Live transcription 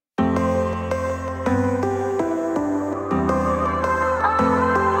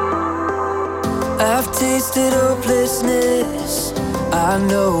tasted hopelessness. I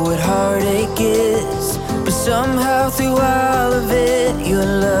know what heartache is, but somehow through all of it, your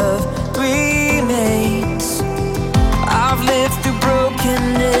love remains. I've lived through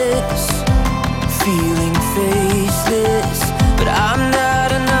brokenness, feeling faceless, but I'm not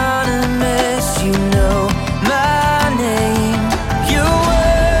anonymous. You know my name. Your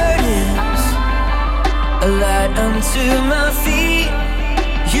word is a light unto my feet.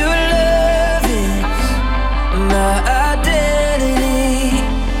 Your love is my identity.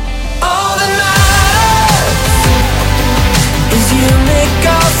 All that matters is you make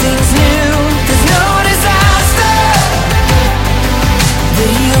all things new. There's no disaster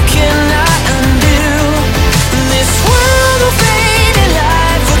that you cannot undo. This world will fade and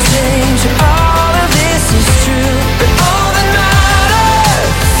life will change. All of this is true, but all that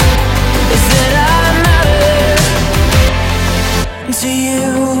matters is that I matter to you.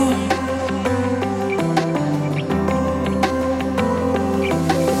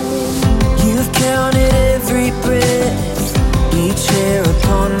 You've counted every breath, each hair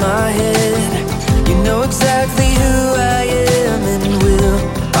upon my head. You know exactly who I am and will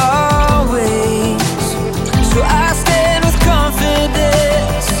always. So I stand with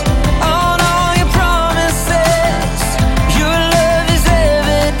confidence on all your promises. Your love is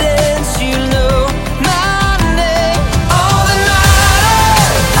evidence. You know my name. All that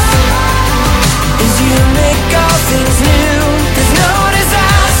matters is you make all things new. There's no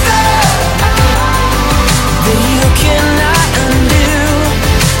disaster that you cannot undo.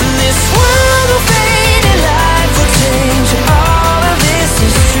 This world will fade and life will change. All of this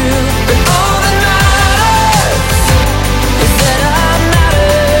is true, but all that matters is that I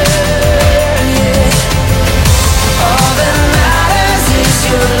matter, yeah. All that matters is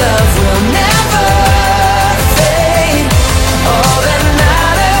your love will never fade. All that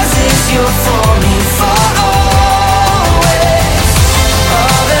matters is you're for me for always.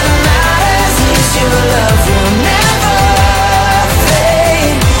 All that matters is your love will never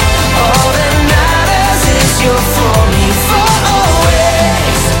fade. All that matters is you're for me for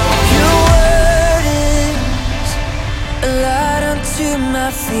always. Your word is a light unto my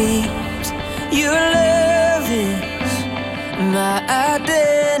feet. Your love is my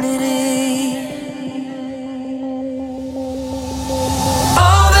identity.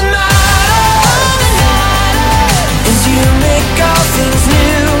 All that matters is you make all things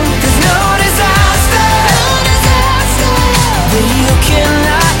new. There's no disaster that you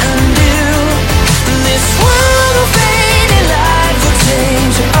cannot undo. This world will fade and life will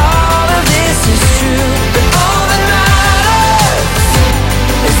change. All of this is true, but all that matters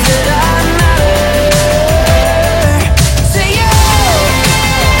is that I matter to you.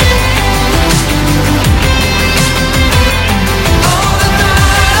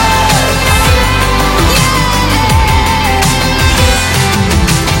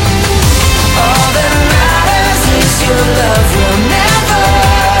 All that matters is your love will never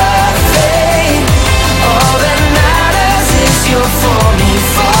fade. All that matters is you're for me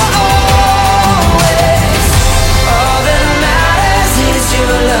for always. All that matters is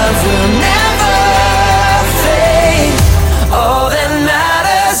your love will never fade. All that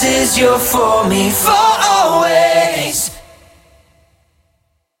matters is you're for me for